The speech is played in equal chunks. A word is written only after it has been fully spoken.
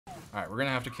Alright, we're gonna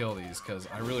have to kill these because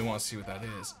I really want to see what that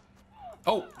is.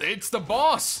 Oh, it's the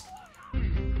boss!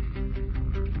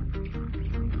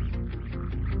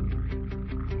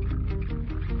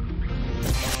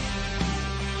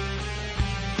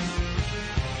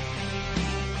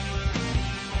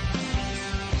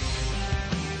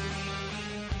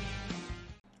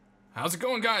 How's it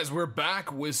going, guys? We're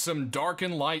back with some Dark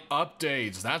and Light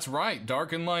updates. That's right,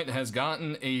 Dark and Light has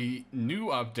gotten a new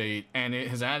update, and it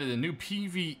has added a new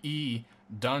PvE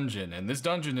dungeon, and this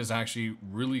dungeon is actually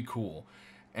really cool.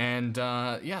 And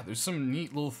yeah, there's some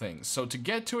neat little things. So to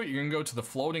get to it, you're gonna go to the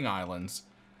floating islands,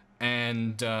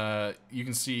 and you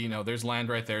can see, you know, there's land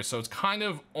right there. So it's kind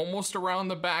of almost around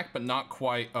the back, but not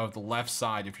quite, of the left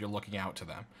side if you're looking out to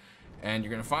them. And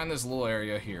you're gonna find this little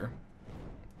area here.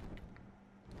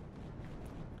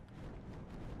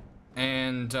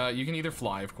 And you can either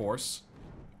fly, of course,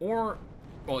 or,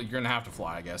 well, you're gonna have to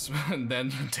fly, I guess. And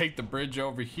then take the bridge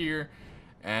over here,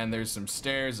 and there's some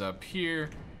stairs up here,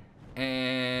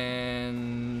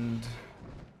 and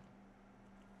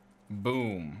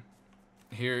boom,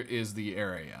 here is the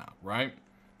area, right?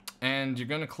 And you're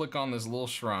gonna click on this little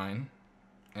shrine,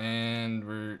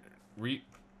 and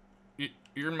you're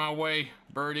in my way,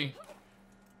 birdie.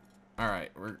 All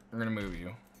right, we're gonna move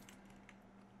you.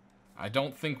 I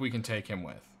don't think we can take him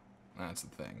with. That's the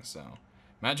thing, so.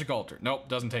 Magic altar. Nope,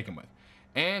 doesn't take him with.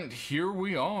 And here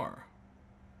we are.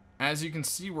 As you can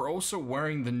see, we're also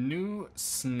wearing the new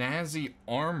snazzy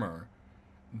armor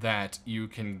that you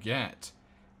can get.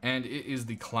 And it is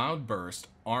the Cloudburst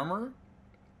armor.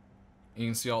 You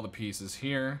can see all the pieces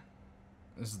here.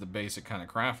 This is the basic kind of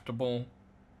craftable.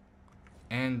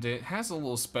 And it has a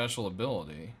little special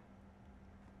ability.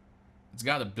 It's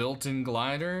got a built-in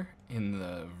glider in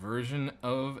the version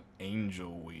of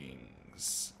Angel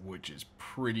Wings, which is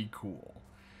pretty cool.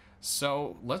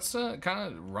 So let's kind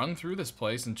of run through this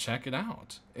place and check it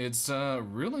out. It's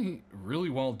really, really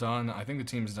well done. I think the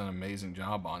team's done an amazing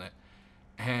job on it.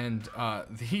 And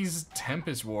these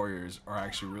Tempest Warriors are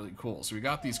actually really cool. So we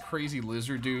got these crazy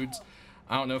lizard dudes.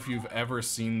 I don't know if you've ever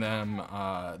seen them.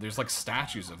 There's like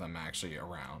statues of them actually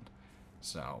around.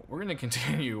 So we're going to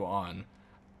continue on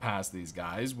past these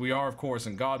guys. We are, of course,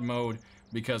 in God mode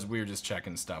because we're just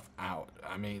checking stuff out.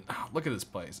 I mean, look at this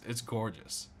place. It's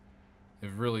gorgeous.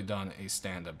 They've really done a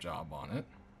stand-up job on it.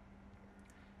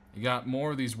 You got more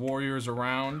of these warriors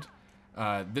around.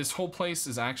 This whole place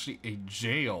is actually a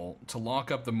jail to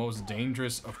lock up the most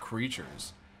dangerous of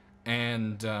creatures.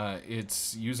 And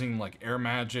it's using like air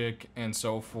magic and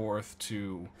so forth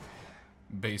to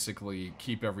basically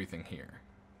keep everything here.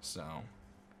 So,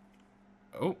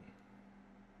 oh.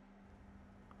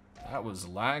 That was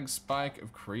lag spike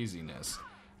of craziness.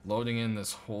 Loading in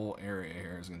this whole area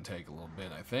here is going to take a little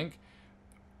bit, I think.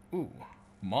 Ooh,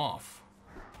 moth.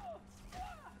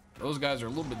 Those guys are a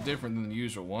little bit different than the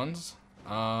usual ones.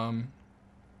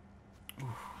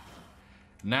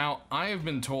 Now, I have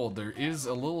been told there is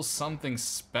a little something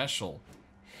special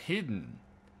hidden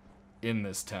in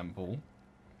this temple.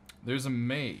 There's a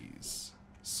maze.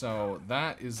 So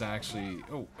that is actually...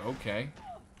 Oh, okay.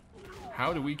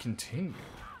 How do we continue?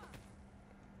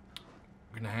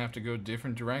 We're gonna have to go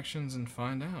different directions and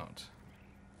find out.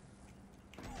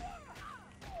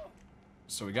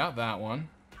 So we got that one.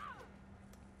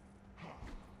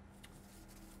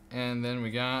 And then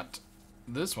we got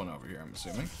this one over here, I'm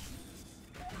assuming.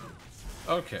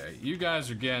 Okay, you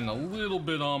guys are getting a little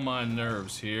bit on my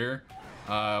nerves here.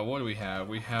 What do we have?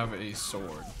 We have a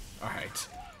sword. Alright.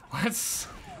 Let's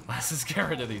just get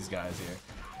rid of these guys here.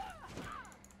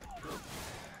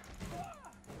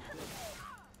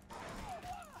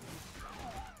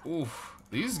 Oof,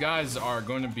 these guys are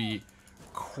going to be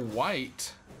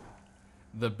quite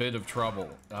the bit of trouble.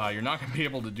 You're not going to be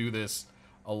able to do this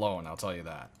alone, I'll tell you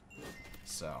that.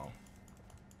 So,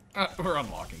 we're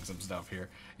unlocking some stuff here.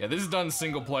 Yeah, this is done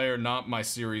single player, not my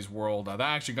series world. That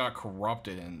actually got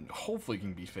corrupted and hopefully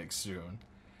can be fixed soon.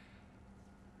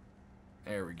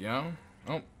 There we go.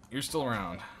 Oh, you're still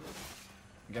around.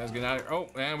 You guys get out of here. Oh,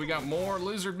 and we got more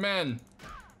lizard men.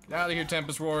 Get out of here,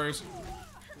 Tempest Warriors.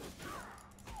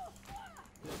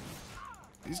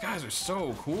 These guys are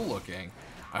so cool looking.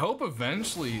 I hope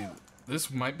eventually this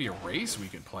might be a race we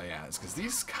could play as, because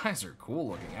these guys are cool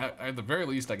looking. At the very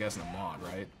least, I guess, in a mod,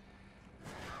 right?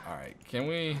 Alright, can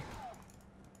we...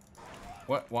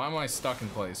 What? Why am I stuck in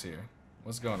place here?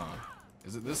 What's going on?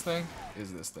 Is it this thing?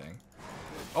 Is this thing?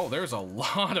 Oh, there's a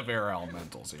lot of air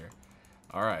elementals here.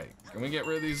 Alright, can we get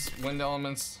rid of these wind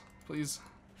elements, please?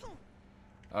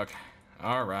 Okay,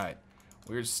 alright.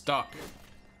 We're stuck.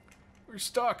 We're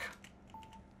stuck.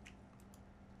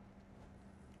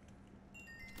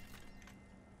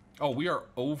 Oh, we are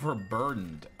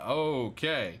overburdened.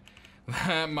 Okay.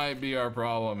 That might be our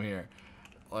problem here.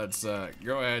 Let's go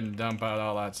ahead and dump out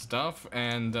all that stuff,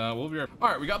 and we'll be right. All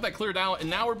right, we got that cleared out, and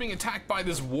now we're being attacked by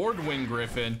this Wardwing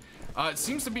Griffin. It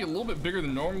seems to be a little bit bigger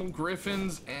than normal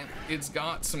Griffins, and it's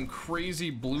got some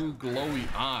crazy blue glowy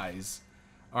eyes.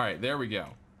 All right, there we go.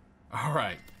 All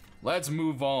right, let's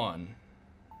move on.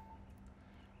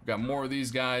 We got more of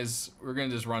these guys. We're gonna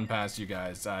just run past you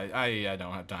guys. I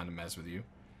don't have time to mess with you.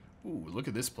 Ooh, look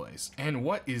at this place. And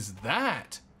what is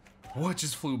that? What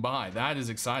just flew by? That is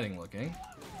exciting looking.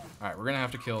 All right, we're gonna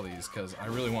have to kill these because I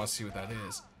really want to see what that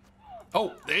is.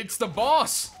 Oh, it's the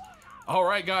boss. All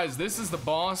right, guys, this is the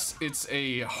boss. It's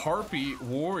a harpy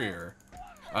warrior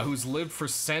who's lived for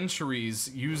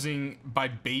centuries by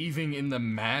bathing in the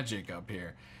magic up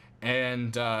here.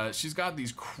 And she's got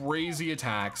these crazy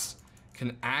attacks.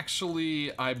 Can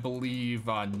actually, I believe,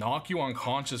 knock you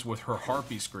unconscious with her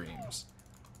harpy screams.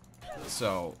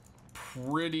 So,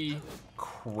 pretty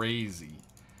crazy.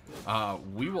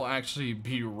 We will actually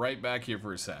be right back here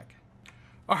for a sec.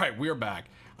 Alright, we're back.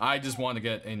 I just want to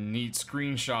get a neat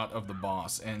screenshot of the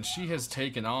boss, and she has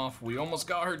taken off. We almost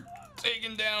got her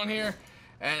taken down here.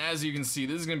 And as you can see,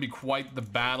 this is going to be quite the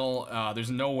battle. There's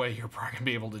no way you're probably going to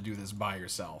be able to do this by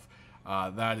yourself.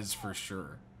 That is for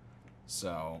sure.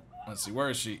 So, let's see, where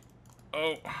is she?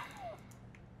 Oh.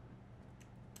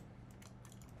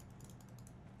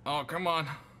 Oh, come on.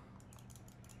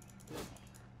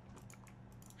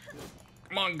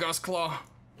 Come on, Gustclaw.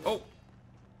 Oh.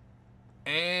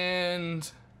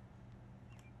 And...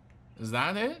 is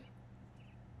that it?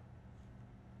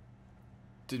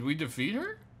 Did we defeat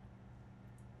her?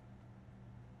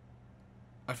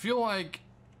 I feel like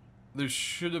there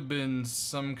should have been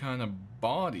some kind of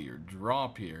body or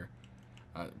drop here.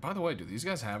 By the way, do these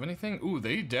guys have anything? Ooh,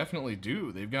 they definitely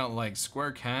do. They've got like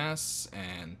square casts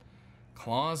and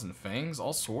claws and fangs,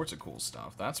 all sorts of cool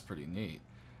stuff. That's pretty neat.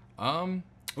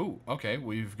 Ooh, okay,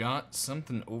 we've got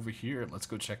something over here. Let's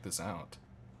go check this out.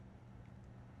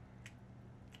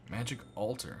 Magic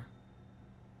altar.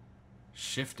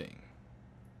 Shifting.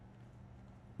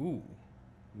 Ooh,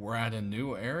 we're at a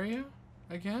new area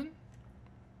again,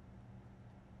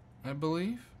 I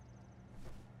believe.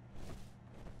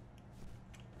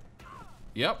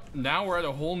 Yep, now we're at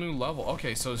a whole new level.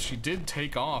 Okay, so she did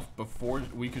take off before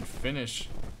we could finish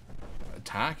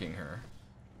attacking her.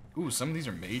 Ooh, some of these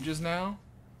are mages now.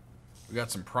 We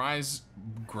got some prize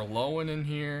glowing in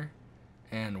here.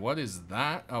 And what is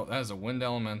that? Oh, that is a wind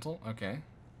elemental. Okay.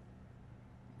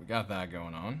 We got that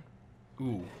going on.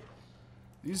 Ooh.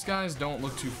 These guys don't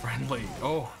look too friendly.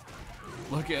 Oh,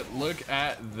 look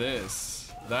at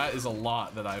this. That is a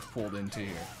lot that I've pulled into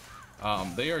here.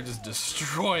 They are just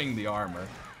destroying the armor,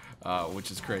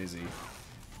 which is crazy.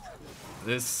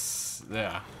 This,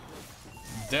 yeah.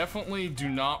 Definitely do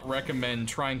not recommend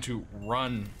trying to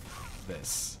run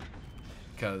this,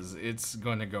 because it's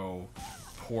going to go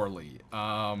poorly.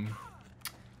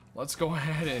 Let's go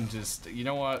ahead and just, you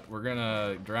know what? We're going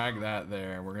to drag that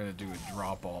there. We're going to do a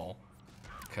drop all,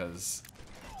 because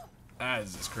that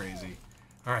is just crazy.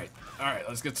 All right,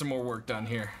 let's get some more work done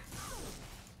here.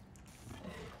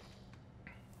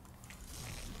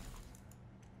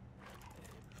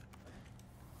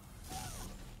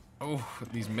 Oh,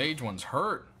 these mage ones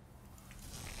hurt.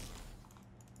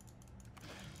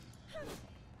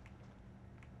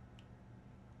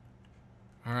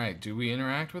 All right, do we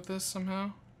interact with this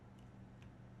somehow?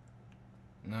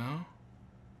 No?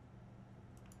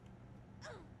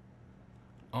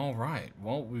 All right,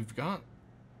 well, we've got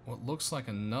what looks like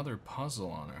another puzzle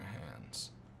on our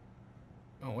hands.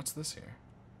 Oh, what's this here?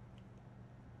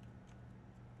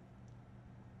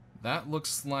 That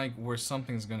looks like where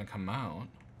something's gonna come out.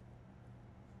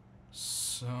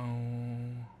 So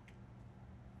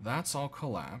that's all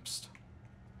collapsed.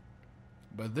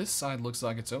 But this side looks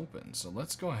like it's open. So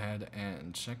let's go ahead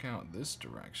and check out this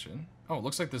direction. Oh, it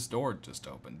looks like this door just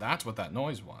opened. That's what that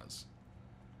noise was.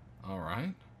 All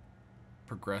right.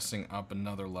 Progressing up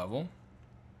another level.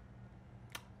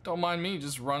 Don't mind me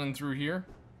just running through here.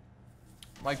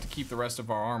 Like to keep the rest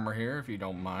of our armor here if you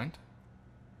don't mind.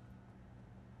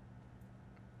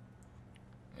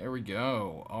 There we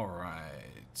go. All right.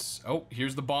 Oh,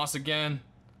 here's the boss again.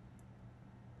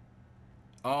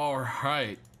 All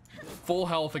right. Full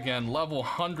health again, level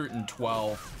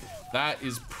 112. That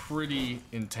is pretty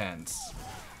intense.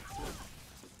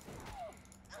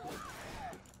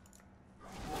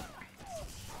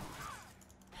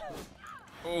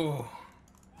 Oh.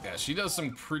 Yeah, she does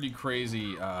some pretty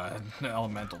crazy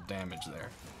elemental damage there.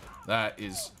 That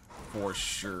is for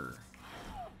sure.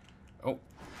 Oh,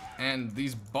 and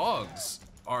these bugs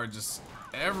are just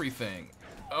everything.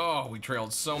 Oh, we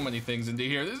trailed so many things into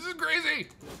here. This is crazy.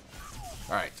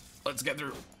 All right, let's get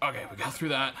through. Okay, we got through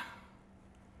that.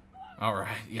 All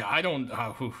right, yeah, I don't,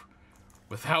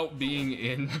 without being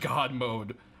in God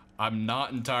mode, I'm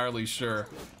not entirely sure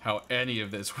how any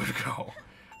of this would go.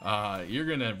 You're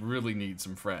gonna really need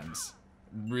some friends.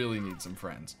 Really need some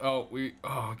friends. Oh,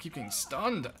 I keep getting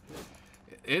stunned.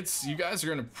 You guys are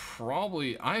gonna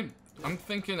probably, I'm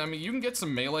thinking, I mean, you can get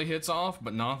some melee hits off,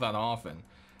 but not that often.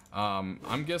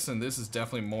 I'm guessing this is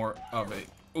definitely more of a,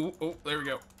 oh, there we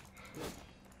go.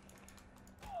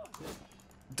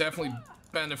 Definitely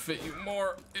benefit you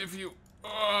more if you,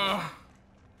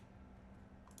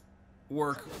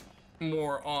 work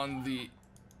more on the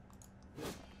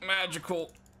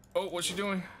magical, oh, what's she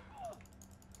doing?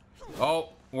 Oh,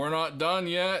 we're not done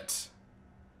yet.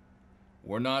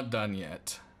 We're not done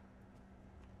yet.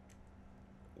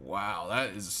 Wow,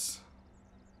 that is...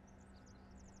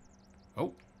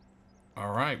 Oh.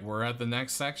 Alright, we're at the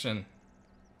next section.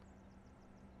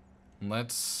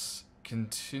 Let's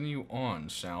continue on,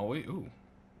 shall we? Ooh.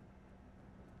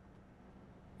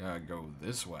 Gotta go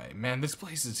this way. Man, this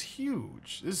place is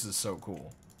huge. This is so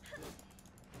cool.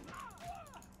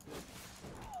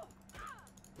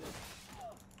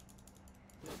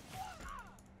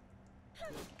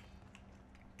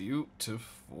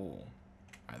 Beautiful.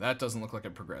 Alright, that doesn't look like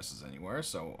it progresses anywhere,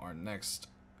 so our next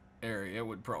area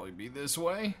would probably be this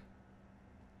way.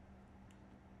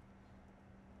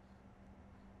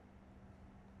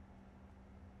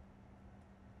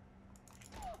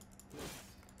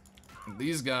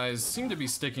 These guys seem to be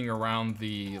sticking around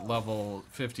the level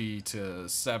 50 to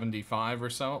 75 or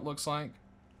so, it looks like.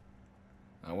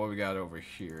 What we got over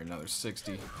here? Another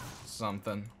 60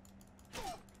 something.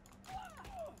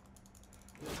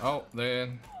 Oh,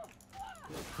 then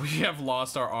we have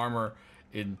lost our armor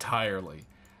entirely.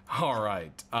 All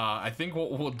right, I think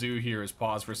what we'll do here is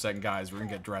pause for a second, guys. We're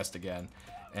gonna get dressed again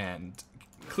and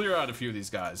clear out a few of these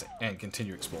guys and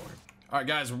continue exploring. All right,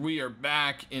 guys, we are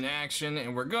back in action,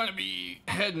 and we're gonna be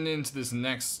heading into this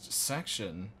next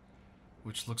section,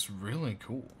 which looks really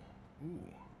cool.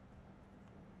 Ooh,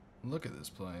 look at this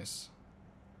place.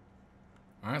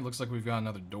 All right, looks like we've got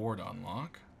another door to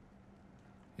unlock.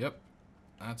 Yep.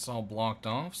 That's all blocked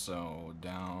off, so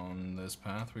down this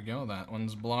path we go. That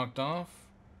one's blocked off.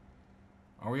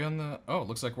 Are we on the... Oh, it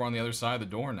looks like we're on the other side of the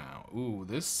door now. Ooh,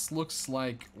 this looks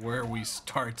like where we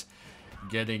start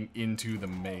getting into the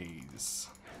maze.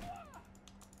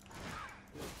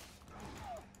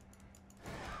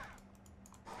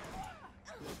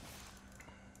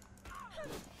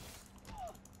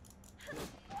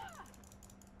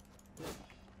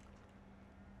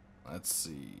 Let's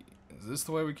see. Is this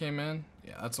the way we came in?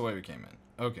 Yeah, that's the way we came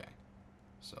in. Okay.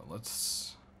 So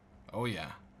let's... Oh,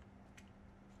 yeah.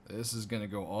 This is gonna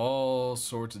go all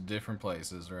sorts of different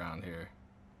places around here.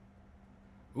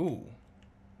 Ooh.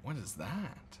 What is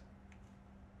that?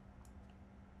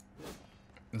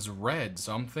 It's red,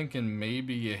 so I'm thinking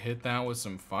maybe you hit that with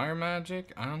some fire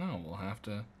magic? I don't know. We'll have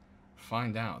to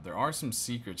find out. There are some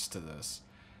secrets to this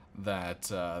that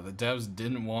the devs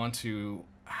didn't want to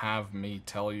have me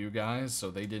tell you guys, so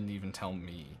they didn't even tell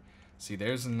me. See,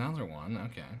 there's another one.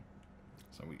 Okay.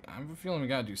 So I have a feeling we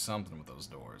gotta do something with those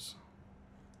doors.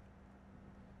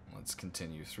 Let's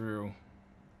continue through.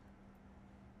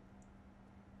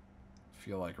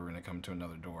 Feel like we're gonna come to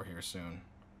another door here soon.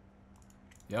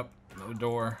 Yep, another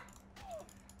door.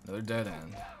 Another dead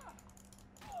end.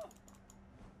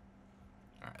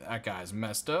 Alright, that guy's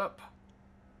messed up.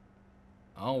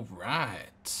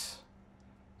 Alright.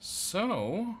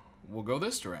 So, we'll go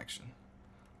this direction.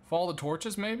 Follow the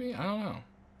torches, maybe? I don't know.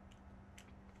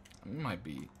 It might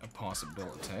be a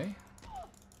possibility.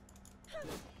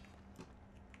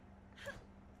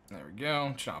 There we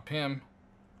go. Chop him.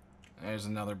 There's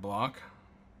another block.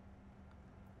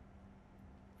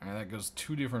 Alright, that goes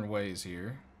two different ways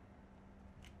here.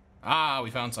 Ah, we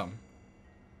found some.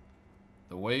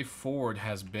 The way forward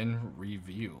has been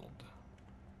revealed.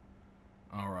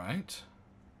 Alright.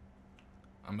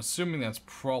 I'm assuming that's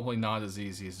probably not as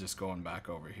easy as just going back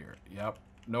over here. Yep.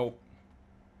 Nope.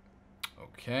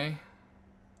 Okay.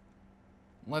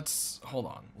 Hold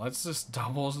on. Let's just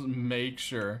double make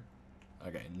sure.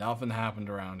 Okay, nothing happened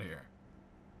around here.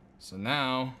 So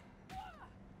now,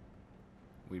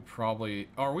 we probably...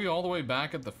 Are we all the way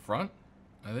back at the front?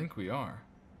 I think we are.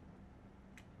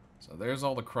 So there's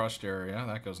all the crushed area.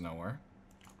 That goes nowhere.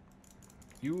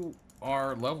 You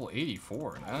are level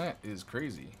 84. That is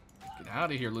crazy. Get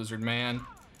out of here, lizard man.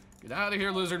 Get out of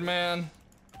here, lizard man.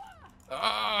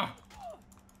 Ah!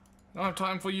 I don't have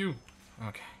time for you.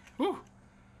 Okay. Whew.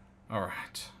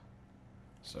 Alright.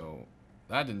 So,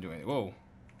 that didn't do anything. Whoa.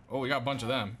 Oh, we got a bunch of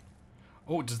them.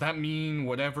 Oh, does that mean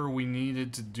whatever we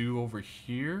needed to do over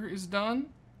here is done?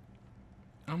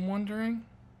 I'm wondering.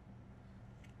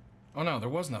 Oh no, there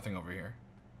was nothing over here.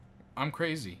 I'm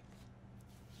crazy.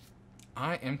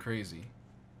 I am crazy.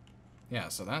 Yeah,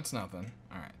 so that's nothing.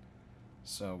 Alright.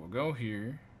 So we'll go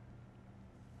here.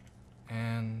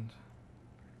 And...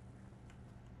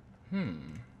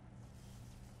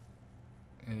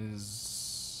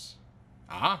 Is...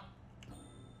 Ah!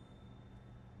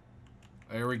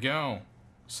 There we go.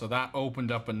 So that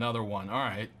opened up another one.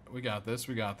 Alright, we got this,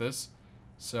 we got this.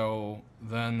 So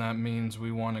then that means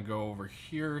we want to go over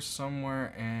here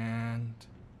somewhere and...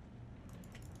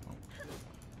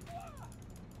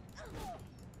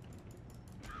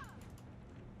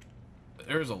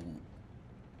 There's a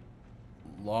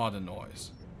lot of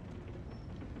noise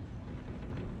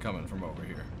coming from over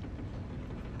here.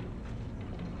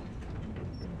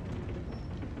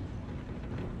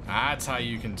 That's how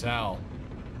you can tell.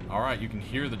 Alright, you can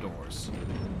hear the doors.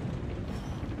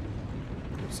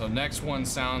 So next one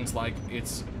sounds like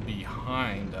it's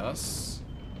behind us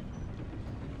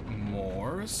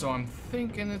more. So I'm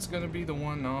thinking it's gonna be the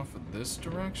one off of this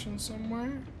direction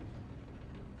somewhere.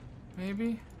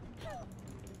 Maybe?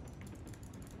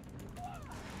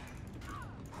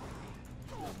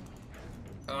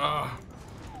 Ugh.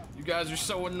 You guys are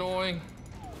so annoying.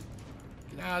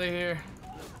 Get out of here.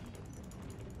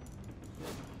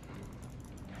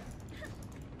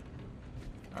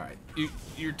 Alright,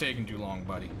 you're taking too long,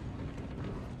 buddy.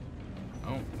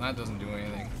 Oh, that doesn't do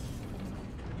anything.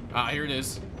 Ah, here it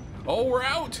is. Oh, we're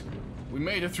out! We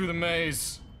made it through the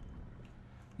maze.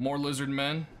 More lizard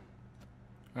men.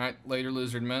 Alright, later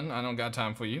lizard men. I don't got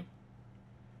time for you.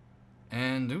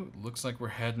 And, ooh, looks like we're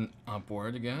heading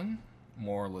upward again.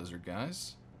 More lizard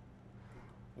guys.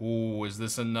 Ooh, is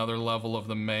this another level of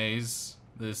the maze?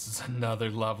 This is another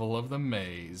level of the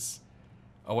maze.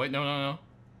 Oh, wait, no, no, no.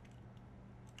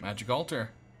 Magic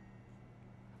altar.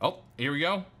 Oh, here we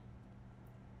go.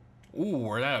 Ooh,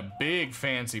 we're at a big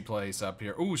fancy place up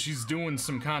here. Ooh, she's doing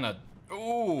some kind of...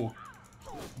 Ooh,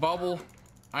 bubble.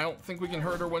 I don't think we can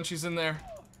hurt her when she's in there.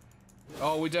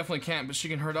 Oh, we definitely can't, but she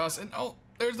can hurt us. And oh,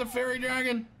 there's the fairy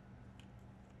dragon.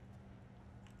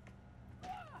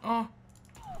 Oh.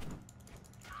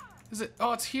 Is it?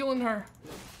 Oh, it's healing her.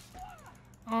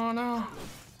 Oh, no.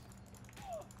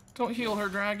 Don't heal her,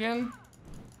 dragon.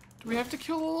 Do we have to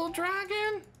kill the little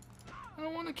dragon? I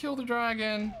don't want to kill the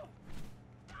dragon.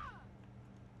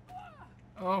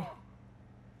 Oh.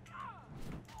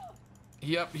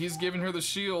 Yep, he's giving her the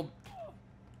shield.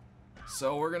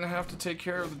 So we're gonna have to take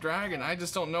care of the dragon. I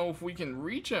just don't know if we can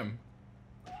reach him.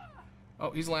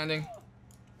 Oh, he's landing.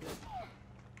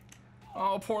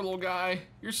 Oh, poor little guy.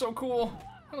 You're so cool.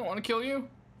 I don't want to kill you.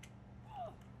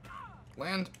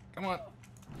 Land. Come on.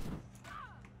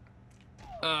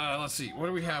 Let's see. What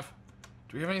do we have?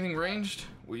 Do we have anything ranged?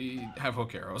 We have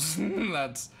hook arrows.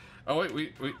 That's... Oh,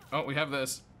 wait. Oh, we have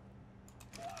this.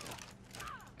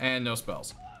 And no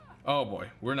spells. Oh, boy.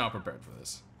 We're not prepared for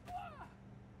this.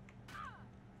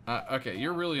 Okay.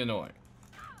 You're really annoying.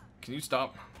 Can you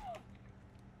stop?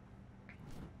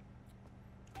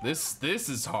 This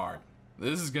is hard.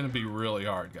 This is gonna be really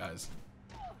hard, guys.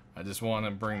 I just want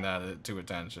to bring that to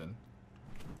attention.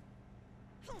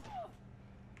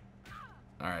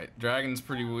 Alright, dragon's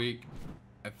pretty weak.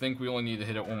 I think we only need to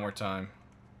hit it one more time.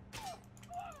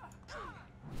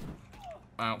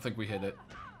 I don't think we hit it.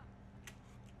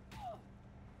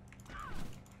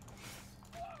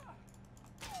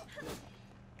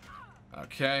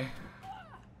 Okay.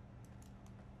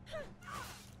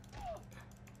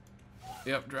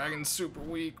 Yep, dragon's super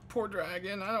weak. Poor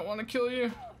dragon, I don't want to kill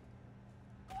you.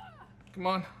 Come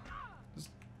on. Just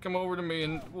come over to me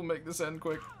and we'll make this end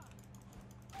quick.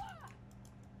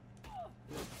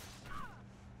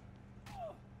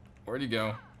 Where'd you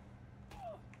go?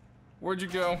 Where'd you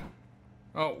go?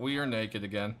 Oh, we are naked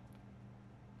again.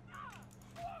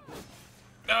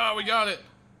 Ah, we got it.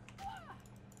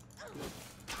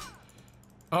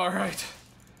 Alright.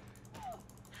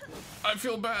 I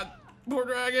feel bad. Poor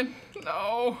dragon.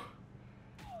 No.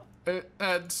 It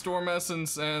had storm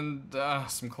essence and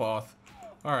some cloth.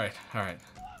 Alright, alright.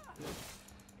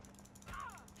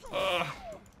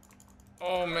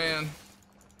 Oh man.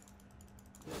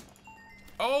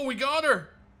 Oh, we got her.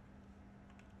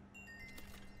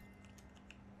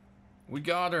 We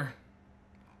got her.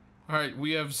 Alright,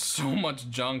 we have so much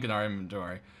junk in our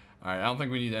inventory. Alright, I don't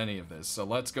think we need any of this. So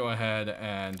let's go ahead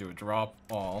and do a drop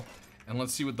all. And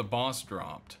let's see what the boss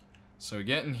dropped. So we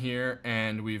get in here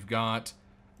and we've got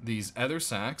these ether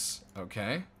sacks.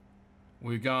 Okay.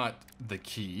 We've got the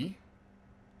key.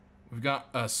 We've got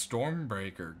a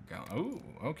Stormbreaker. Oh,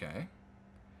 okay.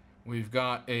 We've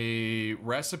got a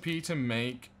recipe to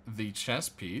make the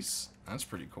chest piece. That's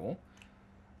pretty cool.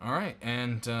 Alright,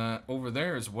 and over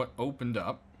there is what opened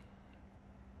up.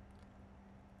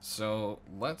 So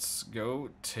let's go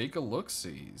take a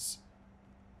look-sees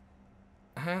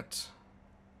at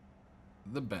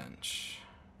the bench.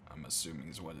 I'm assuming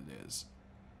is what it is.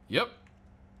 Yep.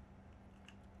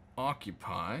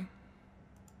 Occupy.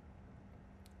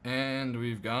 And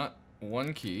we've got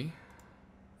one key.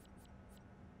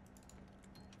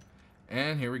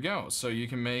 And here we go. So you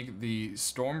can make the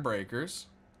Stormbreakers.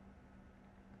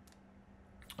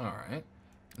 Alright.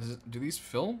 Do these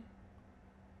fill?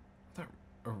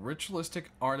 A ritualistic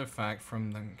artifact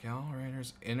from the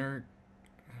Galerator's inner...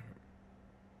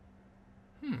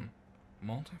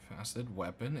 Multifaceted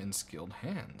weapon in skilled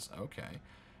hands. Okay.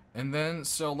 And then,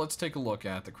 so let's take a look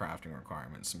at the crafting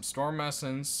requirements. Some Storm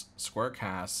Essence, Square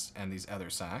Casts, and these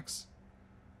Ether Sacks.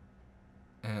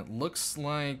 And it looks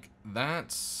like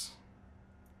that's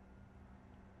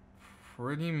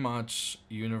pretty much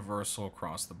universal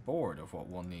across the board of what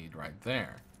we'll need right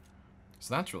there.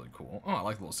 So that's really cool. Oh, I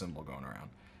like the little symbol going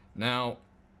around. Now,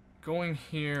 going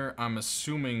here, I'm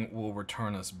assuming will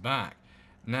return us back.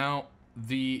 Now,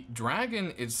 the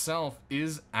dragon itself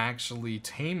is actually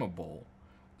tameable.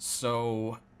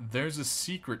 So there's a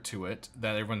secret to it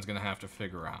that everyone's going to have to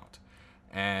figure out.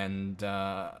 And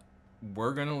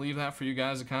we're going to leave that for you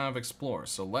guys to kind of explore.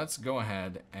 So let's go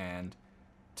ahead and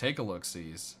take a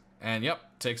look-sees. And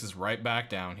yep, takes us right back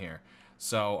down here.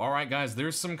 So, alright guys,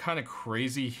 there's some kind of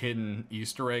crazy hidden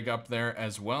Easter egg up there,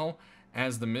 as well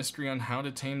as the mystery on how to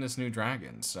tame this new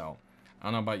dragon. So, I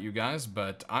don't know about you guys,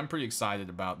 but I'm pretty excited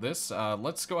about this.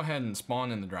 Let's go ahead and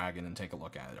spawn in the dragon and take a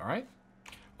look at it, alright?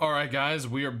 Alright guys,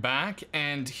 we are back,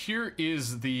 and here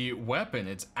is the weapon.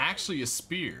 It's actually a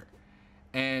spear.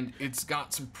 And it's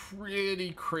got some pretty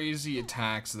crazy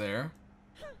attacks there.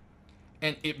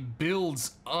 And it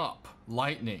builds up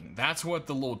lightning. That's what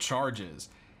the little charge is.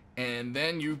 And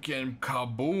then you can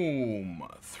kaboom,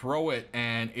 throw it,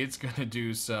 and it's gonna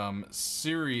do some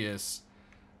serious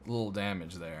little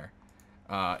damage there.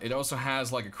 It also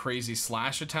has like a crazy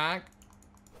slash attack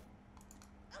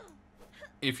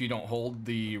if you don't hold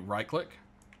the right click.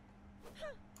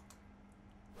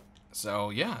 So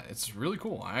yeah, it's really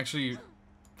cool. I actually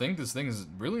think this thing is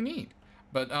really neat.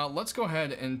 But let's go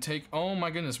ahead and take... Oh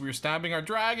my goodness, we were stabbing our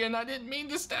dragon. I didn't mean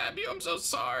to stab you. I'm so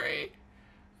sorry.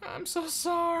 I'm so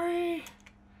sorry.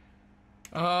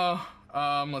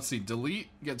 Let's see. Delete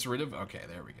gets rid of... Okay,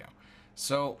 there we go.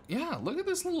 So, yeah, look at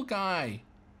this little guy.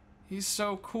 He's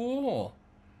so cool.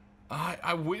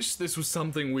 I wish this was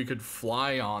something we could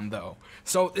fly on, though.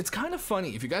 So, it's kind of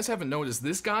funny. If you guys haven't noticed,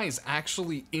 this guy is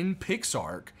actually in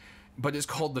Pixark, but it's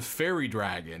called the Fairy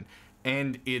Dragon.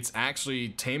 And it's actually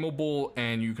tameable,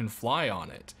 and you can fly on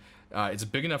it. It's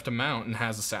big enough to mount and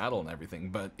has a saddle and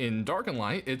everything. But in Dark and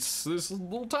Light, it's this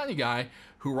little tiny guy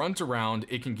who runs around.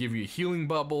 It can give you a healing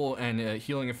bubble and a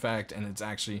healing effect, and it's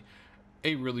actually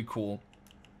a really cool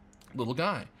little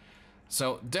guy.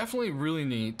 So definitely really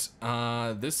neat.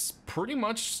 This pretty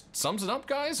much sums it up,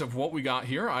 guys, of what we got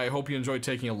here. I hope you enjoyed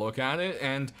taking a look at it,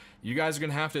 and you guys are going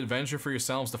to have to adventure for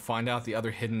yourselves to find out the other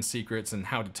hidden secrets and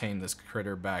how to tame this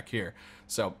critter back here.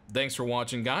 So thanks for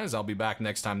watching, guys. I'll be back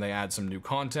next time they add some new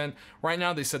content. Right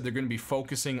now they said they're going to be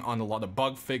focusing on a lot of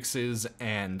bug fixes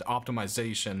and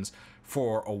optimizations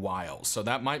for a while. So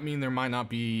that might mean there might not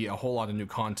be a whole lot of new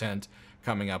content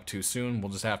coming up too soon.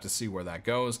 We'll just have to see where that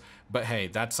goes. But hey,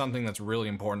 that's something that's really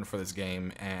important for this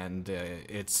game, and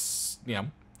it's, you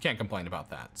know, can't complain about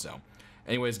that. So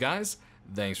anyways, guys,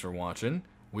 thanks for watching.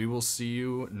 We will see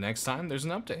you next time there's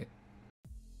an update.